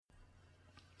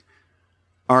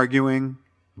Arguing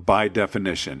by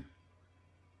definition.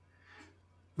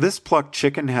 This plucked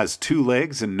chicken has 2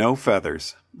 legs and no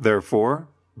feathers. Therefore,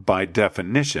 by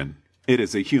definition, it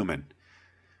is a human.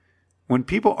 When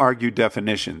people argue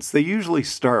definitions, they usually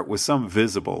start with some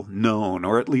visible, known,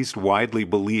 or at least widely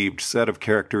believed set of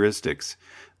characteristics,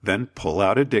 then pull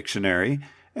out a dictionary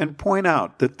and point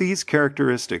out that these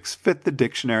characteristics fit the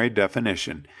dictionary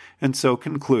definition, and so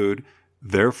conclude,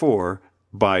 therefore,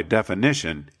 by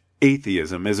definition,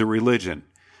 atheism is a religion.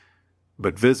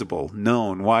 But visible,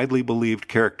 known, widely believed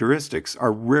characteristics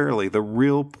are rarely the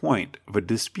real point of a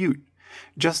dispute.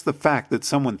 Just the fact that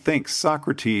someone thinks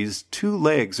Socrates' 2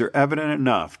 legs are evident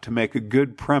enough to make a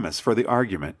good premise for the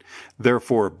argument,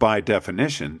 therefore, by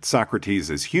definition,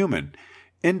 Socrates is human,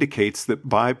 indicates that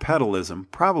bipedalism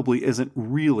probably isn't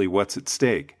really what's at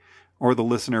stake. Or the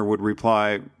listener would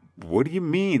reply, "What do you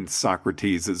mean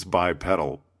Socrates is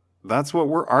bipedal? That's what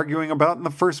we're arguing about in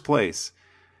the first place."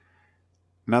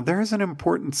 Now, there is an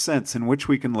important sense in which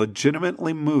we can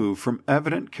legitimately move from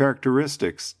evident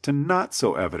characteristics to not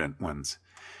so evident ones.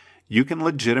 You can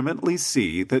legitimately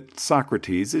see that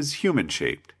Socrates is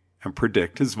human-shaped and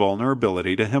predict his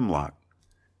vulnerability to hemlock.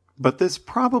 But this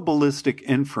probabilistic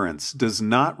inference does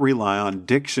not rely on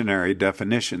dictionary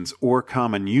definitions or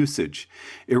common usage.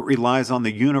 It relies on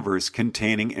the universe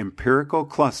containing empirical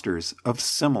clusters of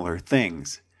similar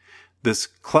things. This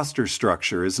cluster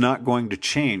structure is not going to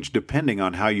change depending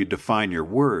on how you define your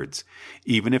words.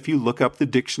 Even if you look up the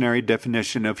dictionary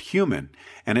definition of human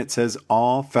and it says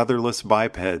all featherless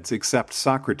bipeds except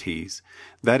Socrates,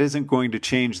 that isn't going to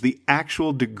change the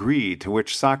actual degree to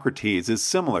which Socrates is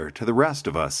similar to the rest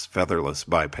of us featherless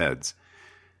bipeds.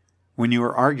 When you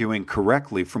are arguing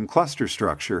correctly from cluster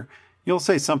structure, you'll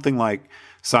say something like,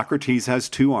 Socrates has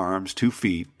 2 arms, 2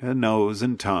 feet, a nose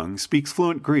and tongue, speaks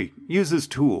fluent Greek, uses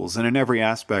tools, and in every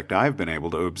aspect I've been able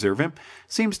to observe him,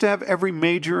 seems to have every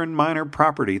major and minor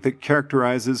property that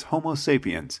characterizes Homo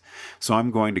sapiens. So I'm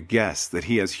going to guess that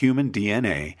he has human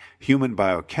DNA, human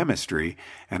biochemistry,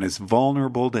 and is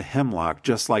vulnerable to hemlock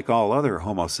just like all other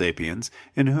Homo sapiens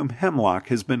in whom hemlock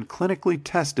has been clinically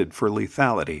tested for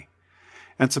lethality.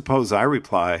 And suppose I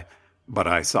reply, "But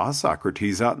I saw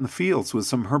Socrates out in the fields with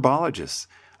some herbologists.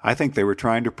 I think they were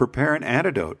trying to prepare an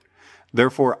antidote.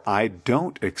 Therefore, I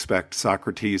don't expect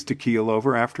Socrates to keel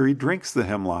over after he drinks the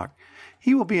hemlock.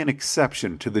 He will be an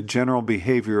exception to the general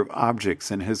behavior of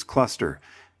objects in his cluster.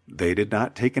 They did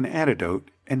not take an antidote,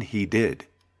 and he did."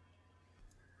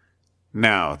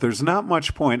 Now, there's not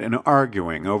much point in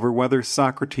arguing over whether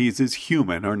Socrates is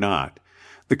human or not.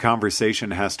 The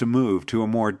conversation has to move to a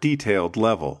more detailed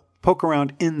level. Poke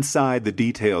around inside the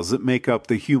details that make up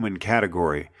the human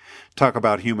category. Talk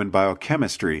about human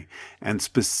biochemistry, and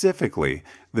specifically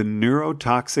the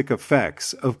neurotoxic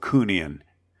effects of Kuhnion.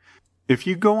 If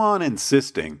you go on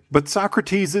insisting, but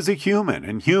Socrates is a human,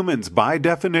 and humans by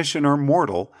definition are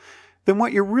mortal, then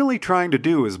what you're really trying to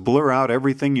do is blur out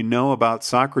everything you know about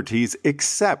Socrates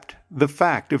except the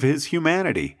fact of his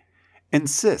humanity.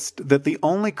 Insist that the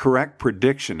only correct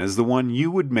prediction is the one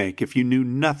you would make if you knew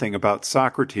nothing about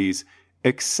Socrates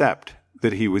except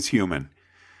that he was human.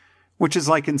 Which is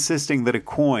like insisting that a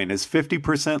coin is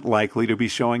 50% likely to be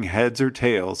showing heads or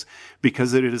tails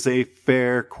because it is a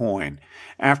fair coin,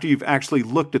 after you've actually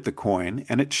looked at the coin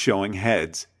and it's showing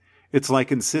heads. It's like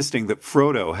insisting that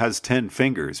Frodo has 10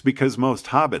 fingers because most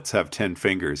hobbits have 10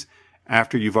 fingers,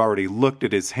 after you've already looked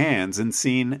at his hands and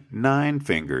seen 9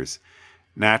 fingers.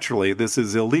 Naturally, this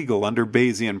is illegal under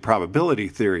Bayesian probability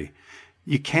theory.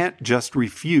 You can't just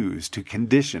refuse to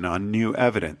condition on new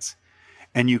evidence.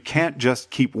 And you can't just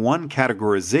keep one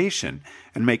categorization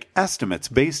and make estimates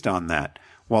based on that,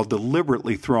 while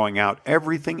deliberately throwing out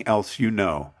everything else you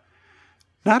know.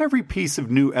 Not every piece of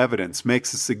new evidence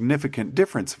makes a significant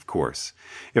difference, of course.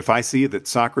 If I see that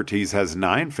Socrates has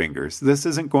 9 fingers, this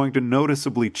isn't going to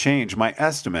noticeably change my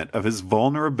estimate of his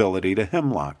vulnerability to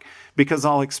hemlock, because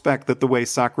I'll expect that the way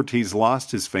Socrates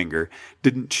lost his finger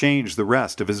didn't change the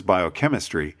rest of his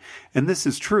biochemistry. And this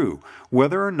is true,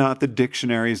 whether or not the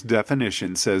dictionary's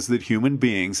definition says that human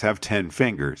beings have 10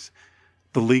 fingers.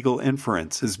 The legal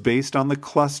inference is based on the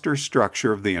cluster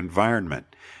structure of the environment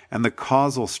and the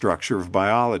causal structure of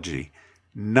biology,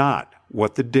 not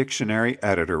what the dictionary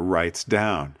editor writes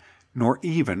down, nor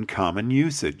even common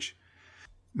usage.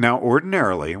 Now,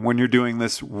 ordinarily, when you're doing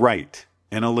this right,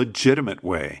 in a legitimate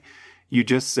way, you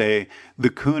just say, the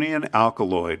Kuhnion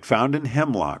alkaloid found in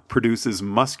hemlock produces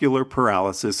muscular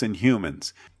paralysis in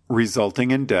humans,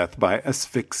 resulting in death by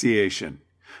asphyxiation.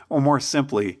 Or more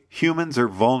simply, humans are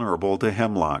vulnerable to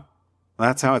hemlock.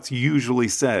 That's how it's usually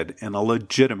said in a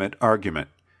legitimate argument.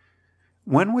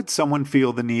 When would someone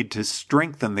feel the need to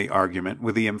strengthen the argument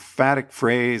with the emphatic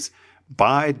phrase,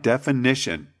 by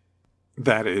definition?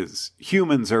 That is,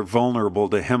 humans are vulnerable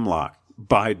to hemlock,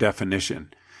 by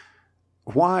definition.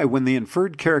 Why, when the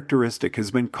inferred characteristic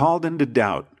has been called into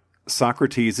doubt,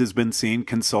 Socrates has been seen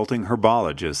consulting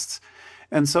herbologists,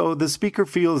 and so the speaker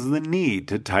feels the need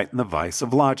to tighten the vice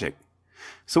of logic.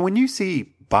 So when you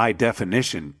see by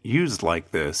definition used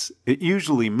like this, it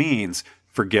usually means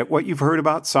forget what you've heard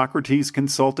about Socrates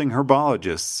consulting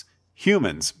herbologists.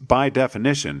 Humans, by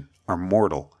definition, are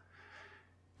mortal.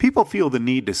 People feel the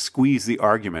need to squeeze the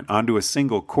argument onto a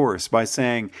single course by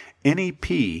saying any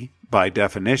P, by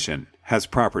definition, has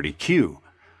property Q,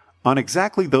 on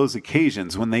exactly those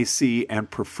occasions when they see and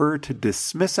prefer to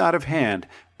dismiss out of hand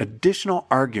additional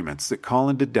arguments that call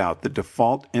into doubt the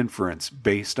default inference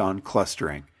based on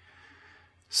clustering.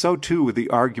 So too with the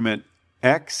argument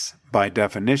X, by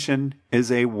definition,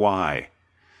 is a Y.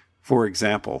 For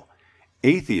example,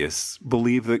 atheists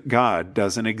believe that God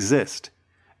doesn't exist.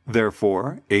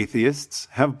 Therefore, atheists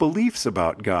have beliefs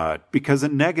about God because a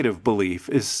negative belief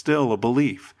is still a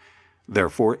belief.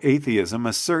 Therefore, atheism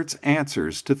asserts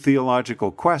answers to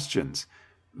theological questions.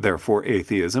 Therefore,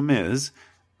 atheism is,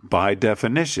 by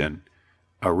definition,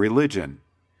 a religion.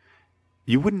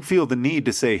 You wouldn't feel the need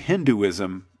to say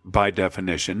Hinduism, by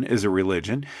definition, is a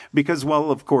religion because,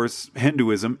 well, of course,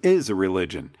 Hinduism is a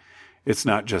religion. It's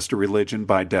not just a religion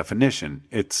by definition.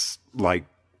 It's like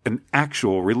an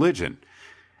actual religion.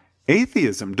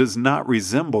 Atheism does not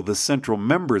resemble the central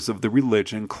members of the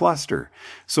religion cluster.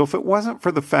 So if it wasn't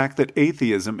for the fact that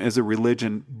atheism is a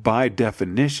religion by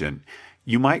definition,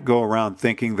 you might go around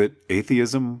thinking that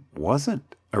atheism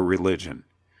wasn't a religion.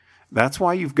 That's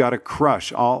why you've got to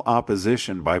crush all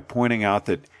opposition by pointing out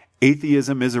that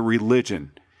atheism is a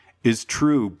religion, is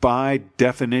true by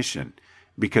definition,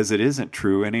 because it isn't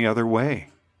true any other way.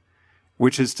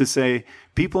 Which is to say,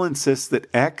 people insist that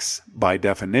X, by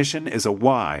definition, is a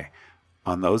Y,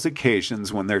 on those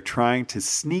occasions when they're trying to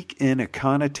sneak in a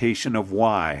connotation of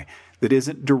Y that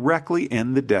isn't directly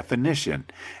in the definition,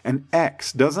 and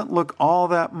X doesn't look all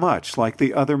that much like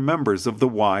the other members of the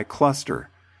Y cluster.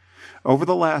 Over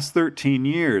the last 13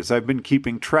 years, I've been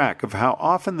keeping track of how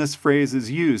often this phrase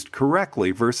is used correctly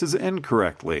versus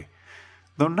incorrectly,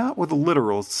 though not with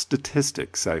literal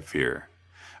statistics, I fear.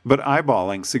 But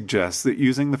eyeballing suggests that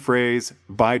using the phrase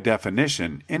by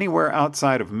definition anywhere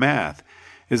outside of math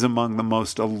is among the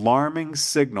most alarming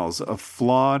signals of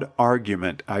flawed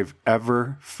argument I've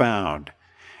ever found.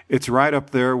 It's right up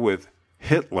there with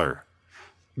Hitler,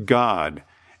 God,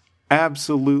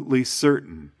 absolutely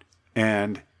certain,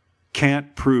 and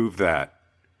can't prove that.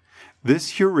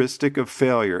 This heuristic of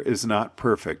failure is not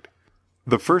perfect.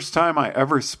 The first time I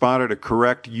ever spotted a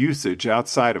correct usage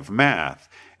outside of math,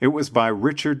 it was by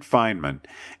Richard Feynman,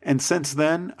 and since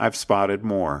then I've spotted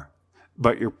more.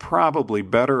 But you're probably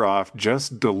better off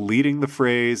just deleting the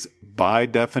phrase by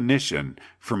definition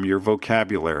from your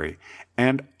vocabulary,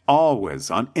 and always,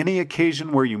 on any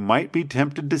occasion where you might be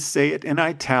tempted to say it in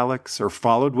italics or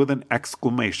followed with an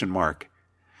exclamation mark.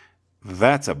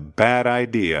 That's a bad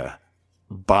idea,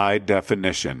 by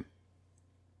definition.